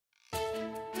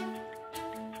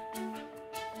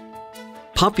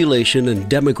Population and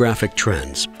demographic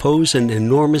trends pose an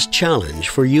enormous challenge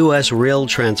for U.S. rail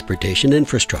transportation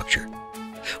infrastructure.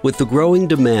 With the growing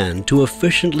demand to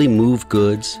efficiently move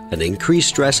goods and increased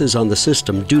stresses on the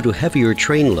system due to heavier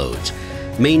train loads,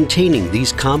 maintaining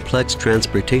these complex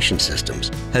transportation systems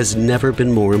has never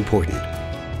been more important.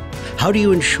 How do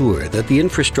you ensure that the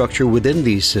infrastructure within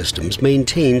these systems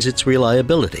maintains its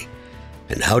reliability?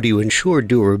 And how do you ensure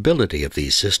durability of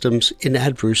these systems in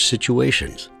adverse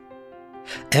situations?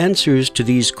 Answers to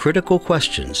these critical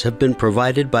questions have been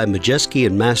provided by Majeski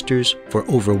and Masters for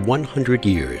over 100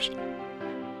 years.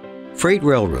 Freight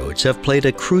railroads have played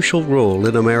a crucial role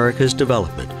in America's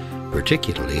development,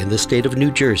 particularly in the state of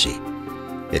New Jersey.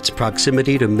 Its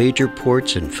proximity to major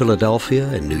ports in Philadelphia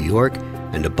and New York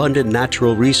and abundant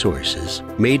natural resources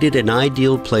made it an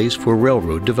ideal place for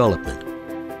railroad development.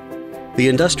 The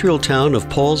industrial town of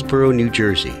Paulsboro, New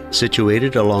Jersey,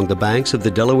 situated along the banks of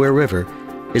the Delaware River,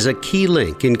 is a key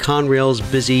link in Conrail's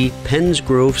busy Penns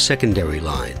Grove secondary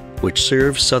line, which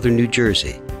serves southern New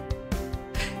Jersey.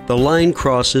 The line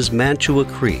crosses Mantua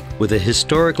Creek with a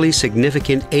historically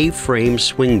significant A-frame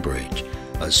swing bridge,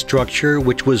 a structure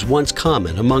which was once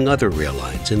common among other rail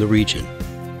lines in the region.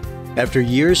 After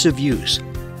years of use,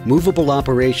 movable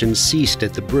operations ceased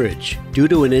at the bridge due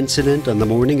to an incident on the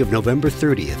morning of November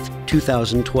 30th,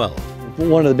 2012.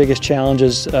 One of the biggest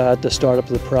challenges at the startup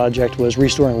of the project was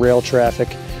restoring rail traffic.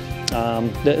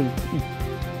 The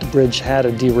bridge had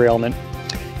a derailment,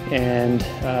 and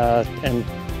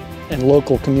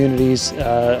local communities,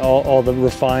 all the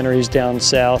refineries down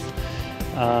south,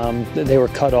 they were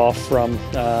cut off from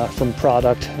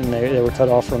product, and they were cut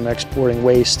off from exporting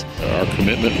waste. Our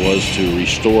commitment was to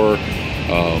restore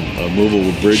a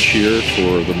movable bridge here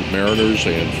for the mariners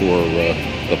and for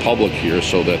the public here,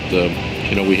 so that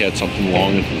we had something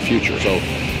long into the future. So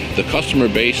the customer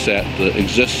base that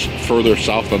exists further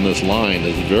south on this line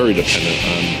is very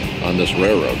dependent on this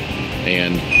railroad.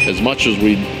 And as much as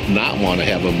we not want to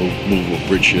have a movable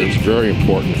bridge here, it's very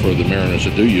important for the mariners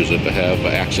that do use it to have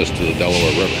access to the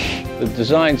Delaware River. The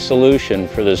design solution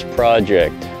for this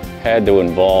project had to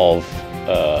involve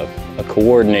a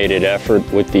coordinated effort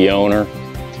with the owner,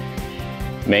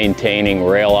 maintaining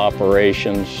rail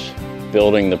operations,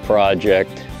 building the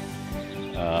project,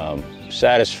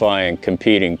 satisfying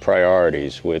competing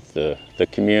priorities with the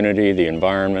community, the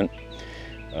environment,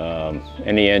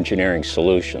 and the engineering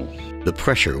solution. The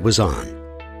pressure was on.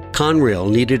 Conrail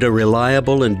needed a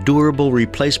reliable and durable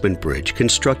replacement bridge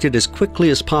constructed as quickly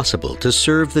as possible to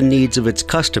serve the needs of its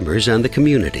customers and the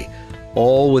community,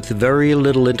 all with very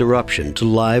little interruption to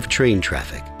live train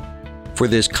traffic. For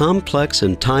this complex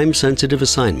and time-sensitive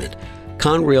assignment,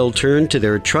 Conrail turned to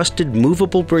their trusted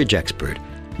movable bridge expert,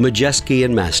 Majeski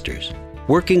and Masters.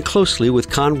 Working closely with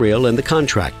Conrail and the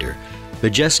contractor,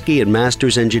 Majeski and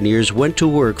Masters engineers went to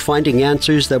work finding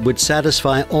answers that would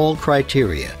satisfy all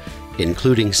criteria,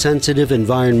 including sensitive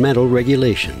environmental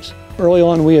regulations. Early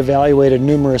on, we evaluated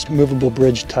numerous movable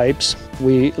bridge types.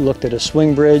 We looked at a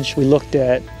swing bridge, we looked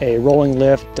at a rolling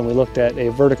lift, and we looked at a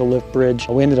vertical lift bridge.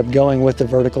 We ended up going with the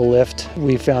vertical lift.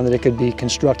 We found that it could be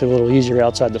constructed a little easier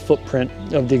outside the footprint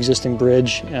of the existing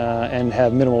bridge and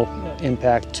have minimal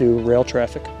impact to rail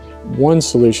traffic. One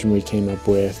solution we came up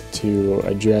with to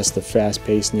address the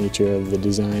fast-paced nature of the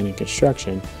design and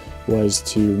construction was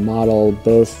to model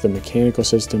both the mechanical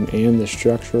system and the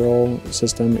structural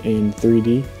system in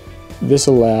 3D. This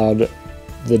allowed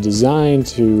the design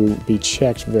to be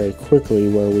checked very quickly,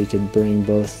 where we could bring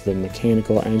both the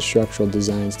mechanical and structural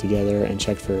designs together and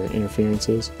check for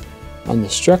interferences. On the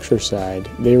structure side,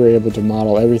 they were able to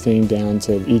model everything down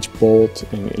to each bolt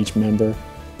and each member.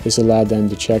 This allowed them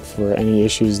to check for any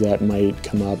issues that might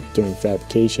come up during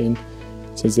fabrication.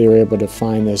 Since they were able to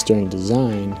find this during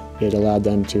design, it allowed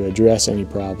them to address any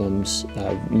problems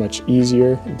much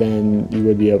easier than you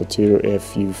would be able to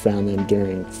if you found them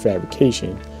during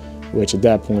fabrication, which at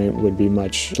that point would be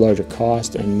much larger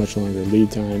cost and much longer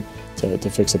lead time to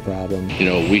fix the problem.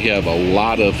 We have a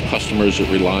lot of customers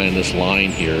that rely on this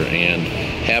line here, and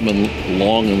having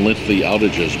long and lengthy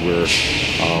outages where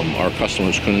our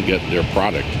customers couldn't get their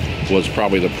product was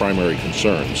probably the primary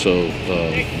concern. So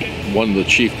one of the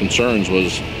chief concerns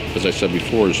was, as I said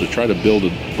before, is to try to build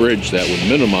a bridge that would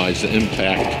minimize the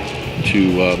impact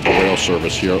to the rail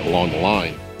service here along the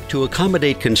line. To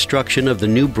accommodate construction of the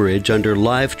new bridge under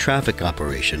live traffic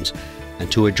operations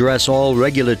and to address all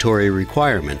regulatory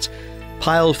requirements,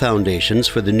 pile foundations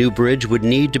for the new bridge would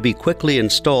need to be quickly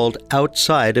installed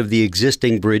outside of the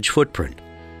existing bridge footprint.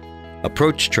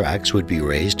 Approach tracks would be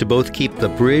raised to both keep the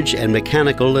bridge and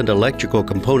mechanical and electrical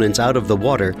components out of the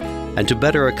water and to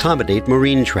better accommodate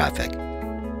marine traffic.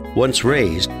 Once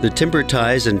raised, the timber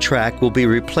ties and track will be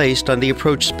replaced on the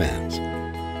approach spans.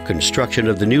 Construction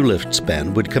of the new lift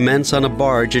span would commence on a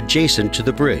barge adjacent to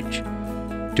the bridge.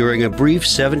 During a brief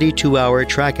 72-hour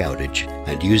track outage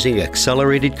and using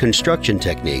accelerated construction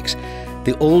techniques,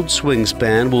 the old swing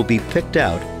span will be picked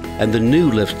out and the new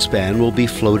lift span will be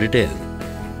floated in.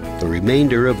 The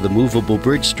remainder of the movable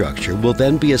bridge structure will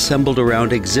then be assembled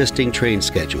around existing train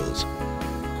schedules.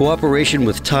 Cooperation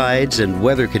with tides and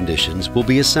weather conditions will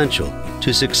be essential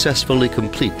to successfully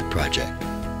complete the project.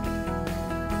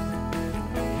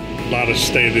 A lot of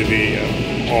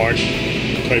state-of-the-art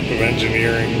type of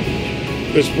engineering.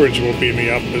 This bridge will be in the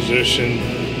up position,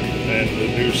 and the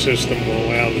new system will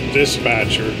allow the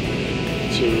dispatcher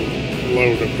to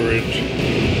load the bridge.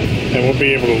 And we'll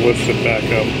be able to lift it back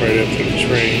up right after the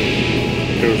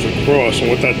train goes across. And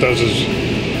what that does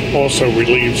is also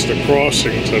relieves the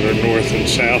crossings that are north and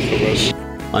south of us.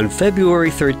 On February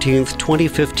 13,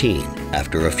 2015,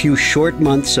 after a few short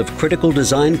months of critical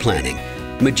design planning,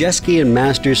 Majeski and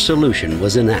Masters' solution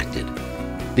was enacted.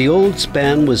 The old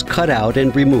span was cut out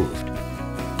and removed.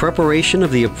 Preparation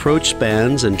of the approach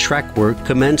spans and track work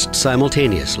commenced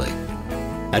simultaneously.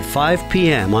 At 5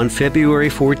 p.m. on February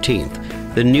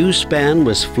 14th, the new span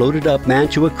was floated up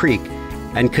Mantua Creek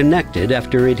and connected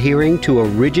after adhering to a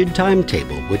rigid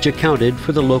timetable which accounted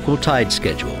for the local tide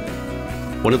schedule.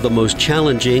 One of the most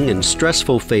challenging and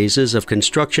stressful phases of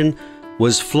construction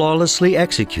was flawlessly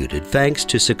executed thanks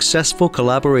to successful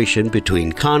collaboration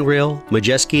between Conrail,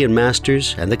 Majeski and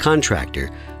Masters, and the contractor,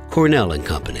 Conrail and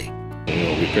Company.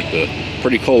 We picked a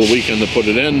pretty cold weekend to put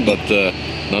it in, but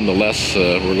nonetheless,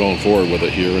 we're going forward with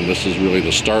it here, and this is really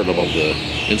the start of the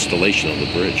installation of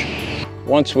the bridge.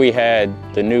 Once we had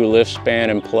the new lift span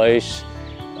in place,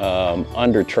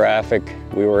 under traffic,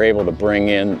 we were able to bring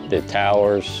in the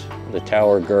towers, the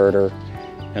tower girder,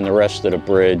 and the rest of the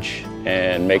bridge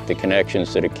and make the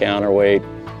connections to the counterweight,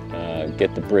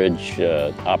 get the bridge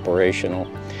operational.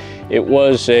 It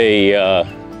was a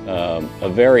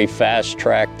very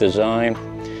fast-track design,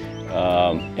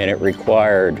 and it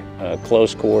required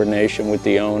close coordination with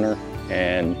the owner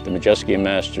and the Majeski and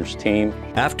Masters team.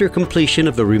 After completion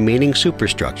of the remaining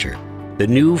superstructure, the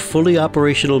new fully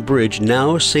operational bridge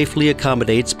now safely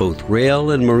accommodates both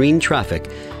rail and marine traffic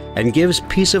and gives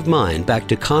peace of mind back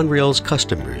to Conrail's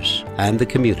customers and the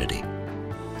community.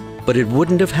 But it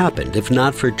wouldn't have happened if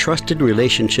not for trusted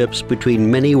relationships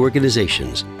between many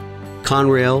organizations: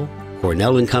 Conrail,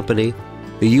 Conrail and Company,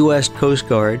 the U.S. Coast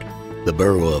Guard, the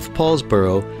Borough of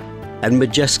Paulsboro, and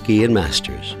Majeski and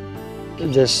Masters.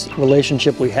 This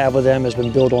relationship we have with them has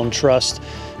been built on trust.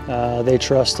 They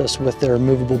trust us with their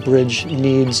movable bridge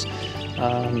needs.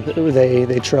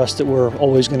 They trust that we're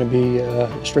always going to be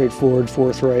straightforward,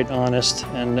 forthright, honest,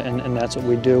 and that's what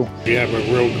we do. We have a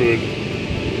real good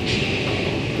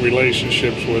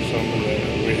relationships with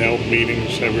them. We held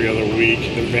meetings every other week.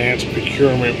 Advanced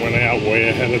procurement went out way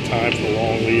ahead of time for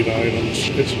long lead items.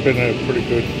 It's been a pretty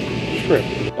good trip.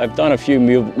 I've done a few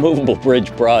movable bridge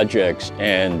projects,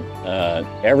 and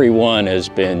every one has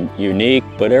been unique,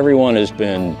 but everyone has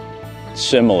been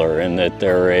similar in that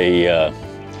they're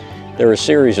a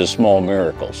series of small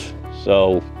miracles.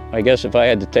 So I guess if I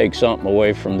had to take something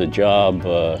away from the job,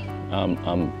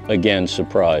 I'm again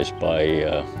surprised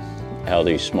by how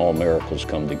these small miracles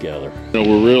come together.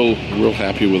 We're real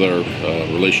happy with our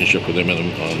relationship with them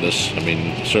on this. I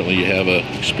mean, certainly you have an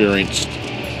experienced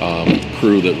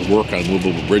crew that work on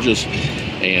movable bridges,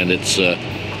 and it's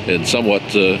somewhat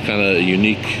kind of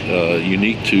unique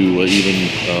to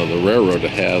even the railroad to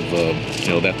have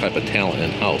that type of talent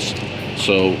in-house.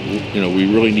 So we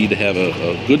really need to have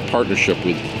a good partnership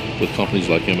with companies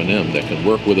like M&M that can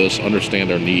work with us,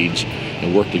 understand our needs,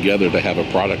 and work together to have a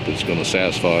product that's going to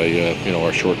satisfy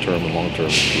our short-term and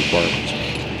long-term requirements.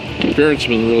 The experience has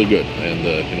been really good, and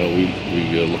we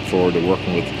look forward to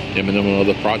working with M&M on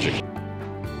other projects.